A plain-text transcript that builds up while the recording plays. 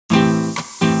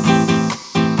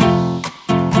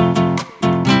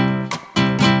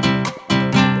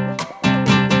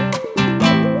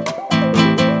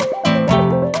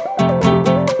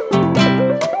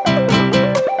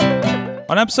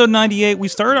episode 98, we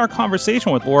started our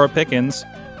conversation with Laura Pickens,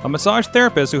 a massage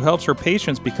therapist who helps her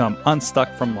patients become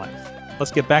unstuck from life.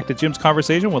 Let's get back to Jim's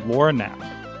conversation with Laura now.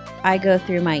 I go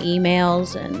through my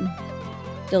emails and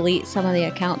delete some of the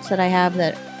accounts that I have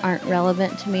that aren't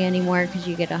relevant to me anymore because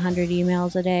you get 100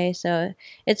 emails a day. So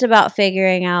it's about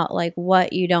figuring out like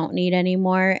what you don't need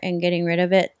anymore and getting rid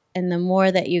of it. And the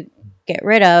more that you get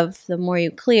rid of, the more you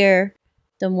clear,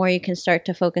 the more you can start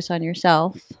to focus on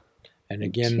yourself. And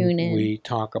again, we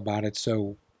talk about it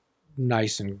so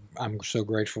nice, and I'm so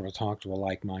grateful to talk to a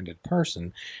like-minded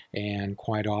person. And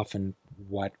quite often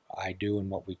what I do and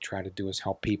what we try to do is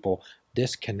help people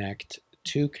disconnect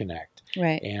to connect.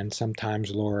 Right. And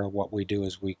sometimes, Laura, what we do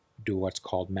is we do what's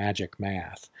called magic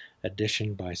math,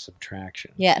 addition by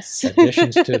subtraction. Yes.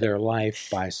 Additions to their life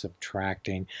by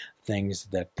subtracting things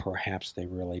that perhaps they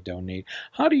really don't need.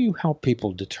 How do you help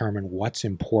people determine what's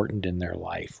important in their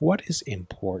life? What is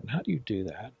important? How do you do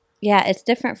that? Yeah, it's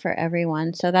different for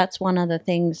everyone. So that's one of the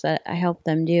things that I help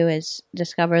them do is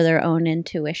discover their own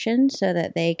intuition so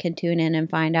that they can tune in and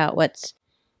find out what's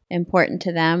important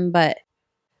to them. But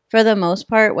for the most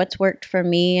part, what's worked for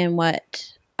me and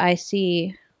what I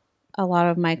see a lot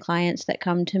of my clients that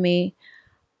come to me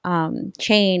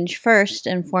change first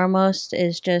and foremost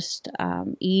is just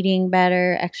eating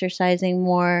better, exercising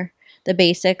more, the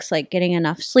basics like getting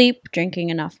enough sleep, drinking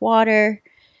enough water,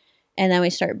 and then we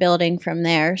start building from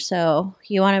there. So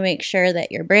you want to make sure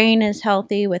that your brain is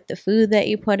healthy with the food that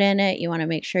you put in it. You want to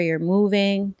make sure you're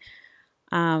moving,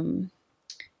 and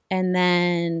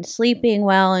then sleeping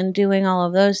well and doing all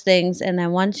of those things. And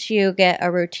then once you get a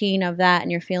routine of that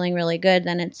and you're feeling really good,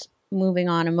 then it's moving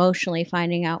on emotionally,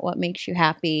 finding out what makes you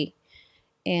happy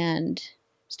and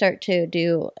start to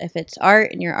do, if it's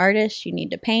art and you're an artist, you need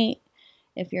to paint.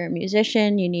 If you're a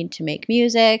musician, you need to make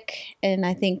music. And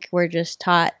I think we're just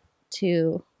taught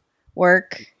to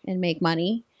work and make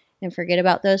money and forget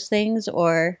about those things.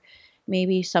 Or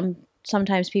maybe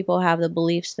sometimes people have the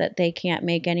beliefs that they can't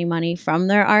make any money from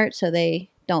their art, so they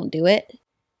don't do it.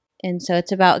 And so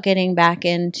it's about getting back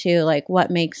into like what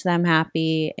makes them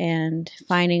happy and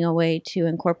finding a way to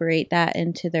incorporate that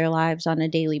into their lives on a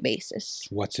daily basis.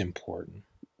 What's important.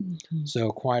 Mm-hmm. So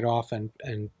quite often,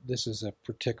 and this is a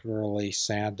particularly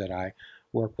sad that I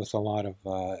work with a lot of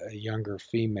younger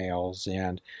females,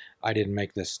 and I didn't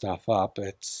make this stuff up.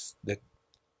 It's that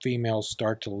females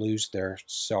start to lose their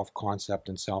self-concept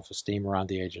and self-esteem around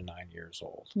the age of 9 years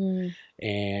old. Mm.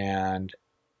 And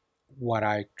what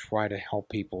I try to help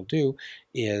people do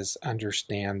is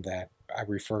understand that I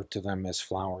refer to them as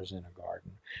flowers in a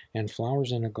garden. And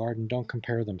flowers in a garden don't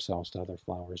compare themselves to other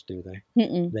flowers, do they?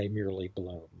 Mm-mm. They merely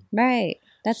bloom. Right.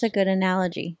 That's a good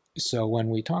analogy. So when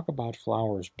we talk about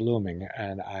flowers blooming,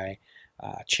 and I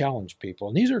challenge people,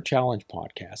 and these are challenge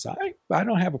podcasts, I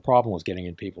don't have a problem with getting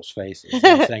in people's faces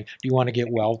and saying, do you want to get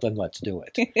well? Then let's do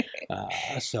it.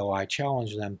 So I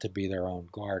challenge them to be their own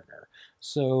gardener.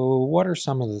 So what are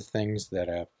some of the things that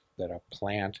a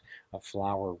plant, a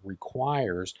flower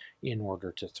requires in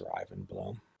order to thrive and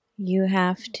bloom? You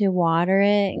have to water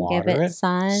it and give it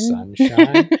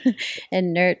sunshine,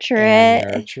 and nurture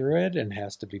it. Nurture it, and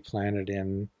has to be planted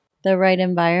in the right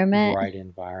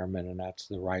environment. And that's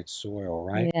the right soil,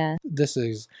 right? Yeah. This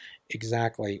is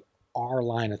exactly our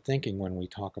line of thinking when we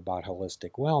talk about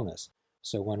holistic wellness.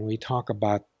 So when we talk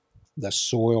about the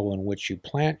soil in which you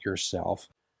plant yourself,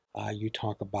 you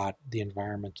talk about the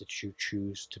environment that you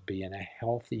choose to be in, a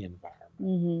healthy environment.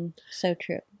 Mm-hmm. So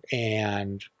true.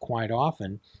 And quite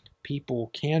often, people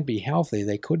can be healthy.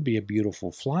 They could be a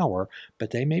beautiful flower,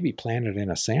 but they may be planted in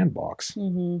a sandbox.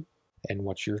 Mm-hmm. And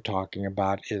what you're talking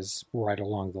about is right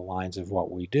along the lines of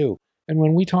what we do. And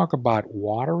when we talk about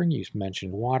watering, you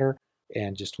mentioned water,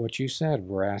 and just what you said,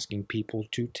 we're asking people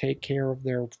to take care of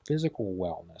their physical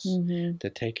wellness, mm-hmm. to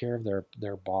take care of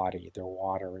their body, their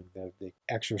watering, the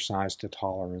exercise to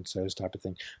tolerance, those type of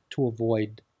things, to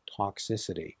avoid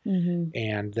toxicity. Mm-hmm.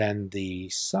 And then the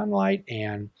sunlight,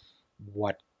 and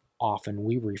what often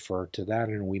we refer to that,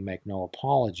 and we make no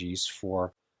apologies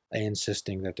for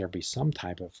insisting that there be some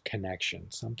type of connection,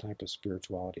 some type of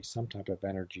spirituality, some type of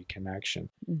energy connection.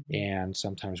 Mm-hmm. And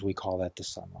sometimes we call that the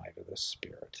sunlight of the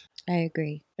spirit. I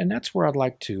agree. And that's where I'd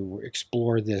like to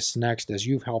explore this next, as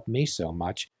you've helped me so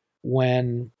much.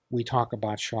 When we talk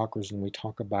about chakras and we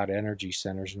talk about energy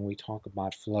centers and we talk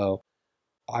about flow,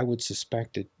 I would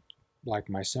suspect that,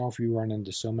 like myself, you run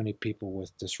into so many people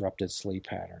with disrupted sleep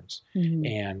patterns, mm-hmm.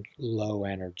 and low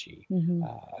energy, mm-hmm.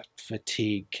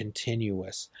 Fatigue,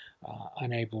 continuous,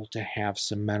 unable to have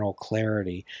some mental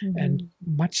clarity, mm-hmm. and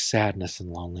much sadness and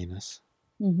loneliness.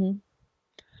 Mm-hmm.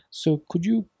 So could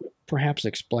you perhaps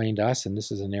explain to us, and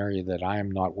this is an area that I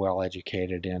am not well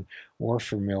educated in or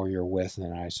familiar with,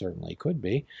 and I certainly could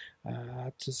be,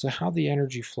 to how the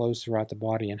energy flows throughout the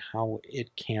body and how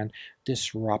it can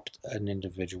disrupt an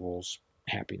individual's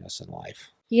happiness in life.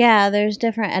 Yeah, there's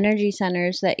different energy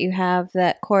centers that you have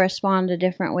that correspond to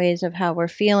different ways of how we're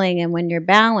feeling. And when you're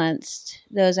balanced,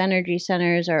 those energy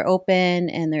centers are open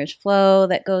and there's flow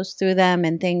that goes through them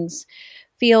and things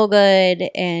feel good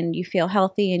and you feel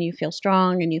healthy and you feel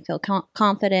strong and you feel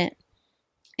confident.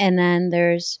 And then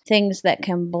there's things that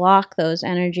can block those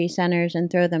energy centers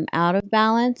and throw them out of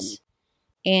balance.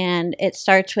 And it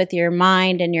starts with your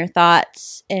mind and your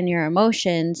thoughts and your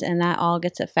emotions, and that all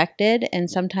gets affected.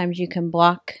 And sometimes you can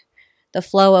block the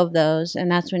flow of those, and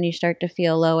that's when you start to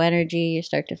feel low energy, you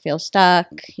start to feel stuck,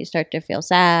 you start to feel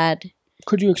sad.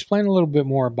 Could you explain a little bit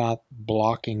more about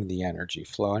blocking the energy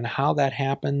flow and how that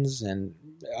happens? And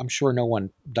I'm sure no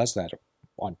one does that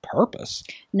on purpose.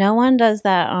 No one does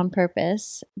that on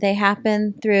purpose. They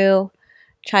happen through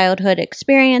childhood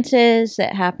experiences.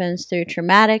 It happens through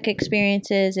traumatic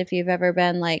experiences. If you've ever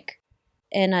been like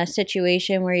in a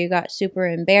situation where you got super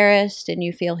embarrassed and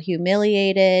you feel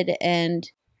humiliated and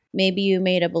maybe you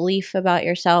made a belief about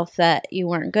yourself that you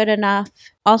weren't good enough,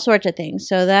 all sorts of things.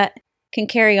 So that can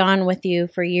carry on with you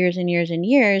for years and years and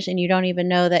years, and you don't even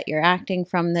know that you're acting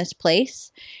from this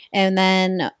place. And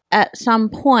then at some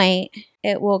point,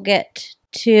 it will get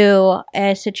to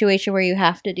a situation where you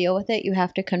have to deal with it, you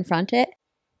have to confront it.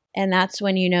 And that's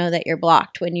when you know that you're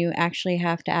blocked, when you actually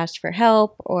have to ask for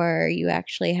help or you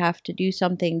actually have to do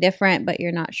something different, but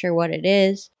you're not sure what it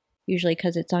is, usually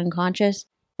because it's unconscious.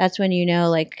 That's when you know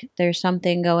like there's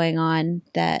something going on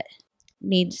that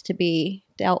needs to be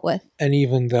dealt with. And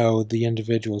even though the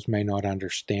individuals may not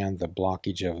understand the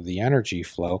blockage of the energy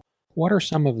flow, what are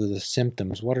some of the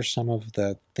symptoms? What are some of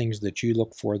the things that you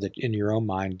look for that in your own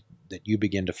mind that you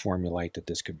begin to formulate that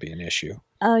this could be an issue?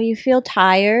 Oh, you feel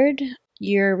tired.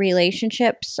 Your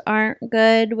relationships aren't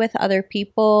good with other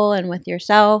people and with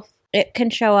yourself. It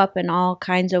can show up in all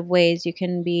kinds of ways. You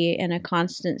can be in a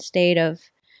constant state of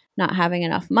not having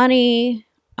enough money.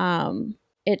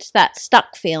 It's that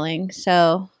stuck feeling.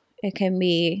 So it can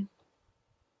be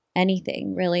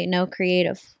anything, really. No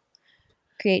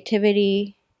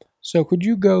creativity. So could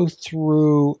you go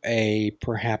through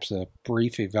perhaps a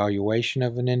brief evaluation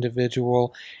of an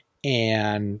individual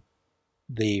and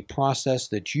the process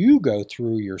that you go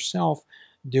through yourself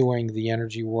doing the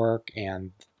energy work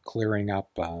and clearing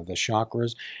up the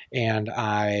chakras? And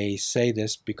I say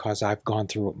this because I've gone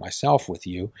through it myself with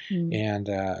you, and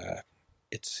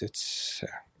it's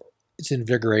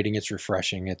invigorating, it's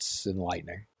refreshing, it's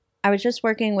enlightening. I was just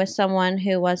working with someone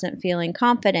who wasn't feeling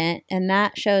confident, and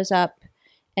that shows up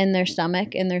in their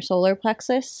stomach, in their solar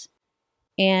plexus.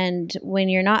 And when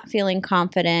you're not feeling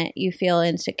confident, you feel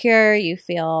insecure, you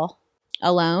feel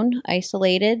alone,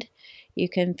 isolated, you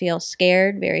can feel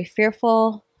scared, very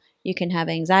fearful, you can have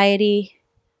anxiety,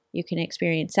 you can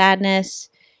experience sadness.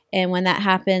 And when that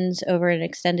happens over an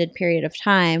extended period of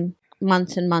time,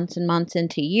 months and months and months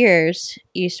into years,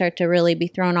 you start to really be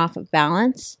thrown off of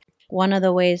balance. One of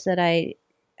the ways that I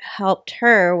helped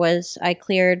her was I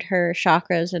cleared her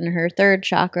chakras and her third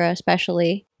chakra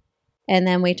especially. And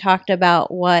then we talked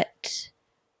about what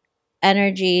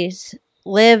energies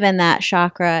live in that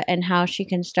chakra and how she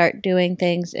can start doing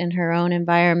things in her own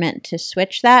environment to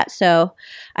switch that. So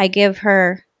I give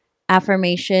her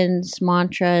affirmations,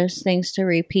 mantras, things to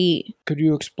repeat. Could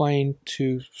you explain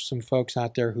to some folks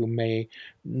out there who may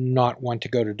not want to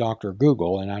go to Dr.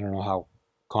 Google, and I don't know how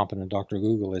competent Dr.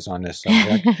 Google is on this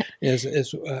subject, is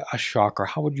a chakra?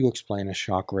 How would you explain a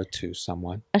chakra to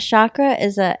someone? A chakra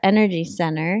is an energy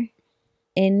center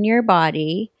in your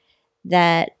body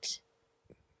that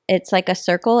it's like a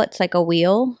circle, it's like a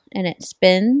wheel, and it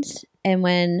spins. And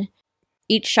when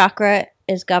each chakra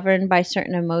is governed by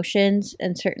certain emotions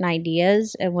and certain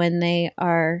ideas, and when they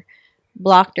are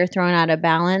blocked or thrown out of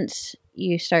balance,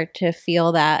 you start to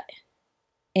feel that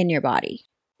in your body.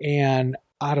 And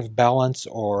out of balance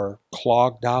or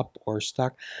clogged up or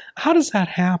stuck, how does that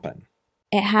happen?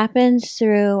 It happens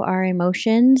through our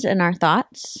emotions and our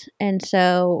thoughts. And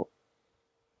so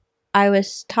I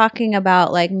was talking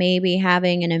about like maybe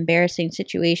having an embarrassing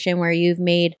situation where you've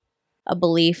made a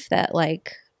belief that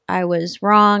like I was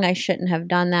wrong, I shouldn't have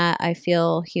done that, I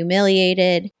feel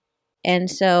humiliated. And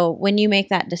so when you make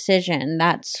that decision,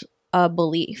 that's a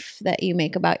belief that you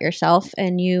make about yourself,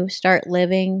 and you start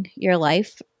living your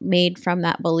life made from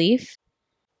that belief.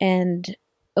 And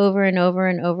over and over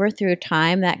and over through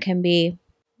time, that can be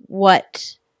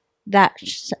what that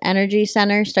energy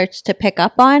center starts to pick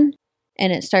up on,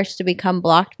 and it starts to become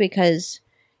blocked because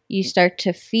you start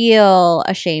to feel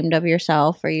ashamed of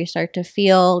yourself, or you start to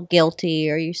feel guilty,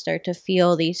 or you start to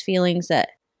feel these feelings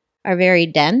that are very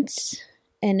dense.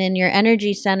 And in your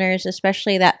energy centers,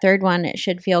 especially that third one, it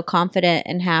should feel confident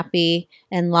and happy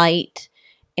and light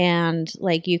and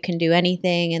like you can do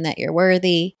anything and that you're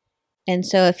worthy. And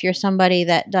so if you're somebody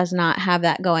that does not have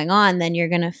that going on, then you're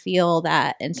going to feel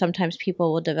that. And sometimes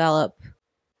people will develop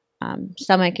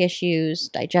stomach issues,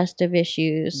 digestive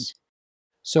issues.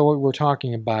 So what we're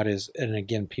talking about is, and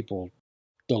again, people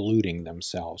deluding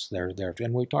themselves.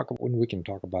 And we can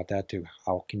talk about that too.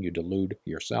 How can you delude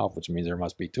yourself? Which means there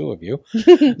must be two of you.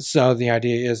 So the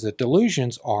idea is that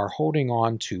delusions are holding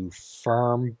on to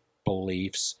firm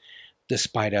beliefs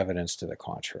despite evidence to the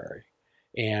contrary.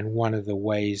 And one of the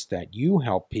ways that you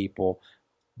help people,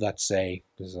 let's say,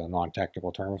 this is a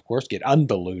non-technical term, of course, get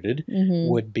undiluted,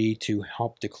 would be to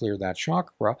help to clear that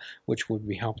chakra, which would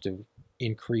be help to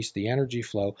increase the energy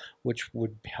flow, which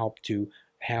would help to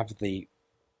have the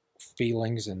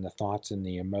feelings and the thoughts and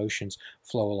the emotions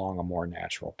flow along a more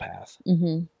natural path.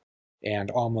 And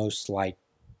almost like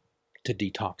to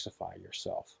detoxify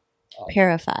yourself.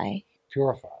 Purify.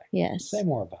 Yes. Say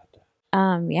more about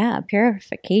that.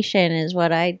 Purification is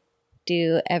what I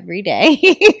do every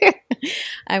day.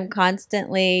 I'm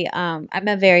constantly, I'm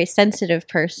a very sensitive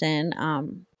person.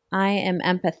 I am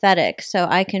empathetic, so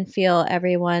I can feel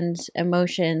everyone's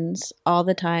emotions all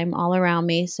the time, all around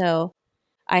me. So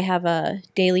I have a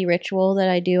daily ritual that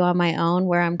I do on my own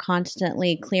where I'm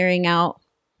constantly clearing out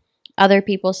other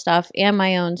people's stuff and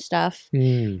my own stuff.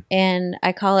 And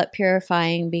I call it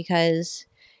purifying because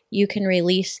you can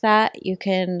release that. You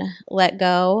can let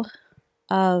go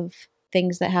of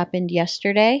things that happened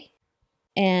yesterday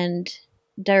and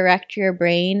direct your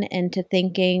brain into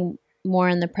thinking more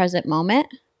in the present moment.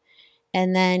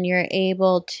 And then you're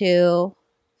able to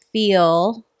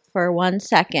feel for 1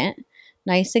 second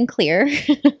nice and clear.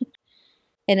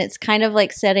 And it's kind of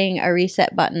like setting a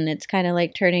reset button. It's kind of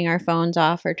like turning our phones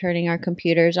off or turning our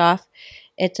computers off.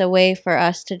 It's a way for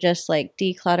us to just like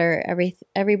declutter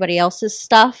everybody else's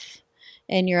stuff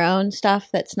and your own stuff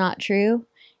that's not true,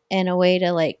 and a way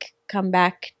to like come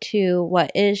back to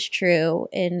what is true,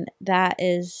 and that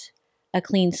is a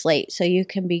clean slate. So you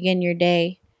can begin your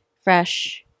day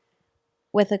fresh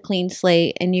with a clean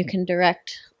slate, and you can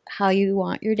direct how you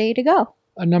want your day to go.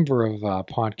 A number of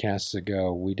podcasts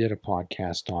ago, we did a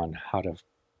podcast on how to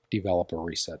develop a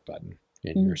reset button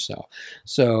in yourself.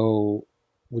 So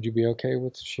would you be okay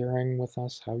with sharing with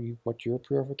us what your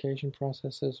purification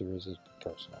process is, or is it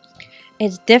personal thing?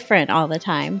 It's different all the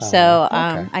time. So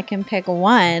okay. I can pick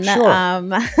one. Sure.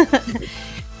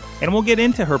 And we'll get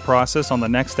into her process on the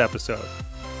next episode.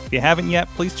 If you haven't yet,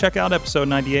 please check out episode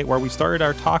 98, where we started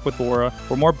our talk with Laura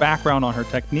for more background on her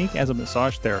technique as a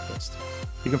massage therapist.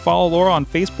 You can follow Laura on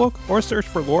Facebook or search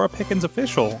for Laura Pickens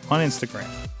Official on Instagram.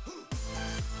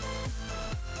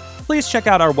 Please check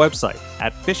out our website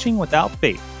at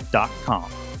fishingwithoutbait.com,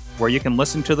 where you can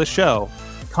listen to the show,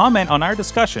 comment on our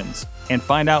discussions, and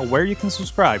find out where you can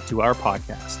subscribe to our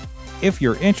podcast. If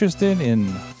you're interested in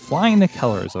flying the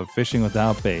colors of Fishing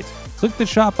Without Bait, click the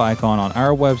shop icon on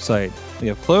our website. We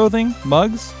have clothing,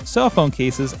 mugs, cell phone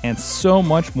cases, and so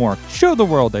much more. Show the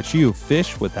world that you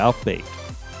fish without bait.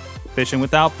 Fishing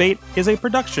Without Bait is a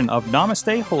production of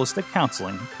Namaste Holistic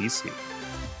Counseling, PC.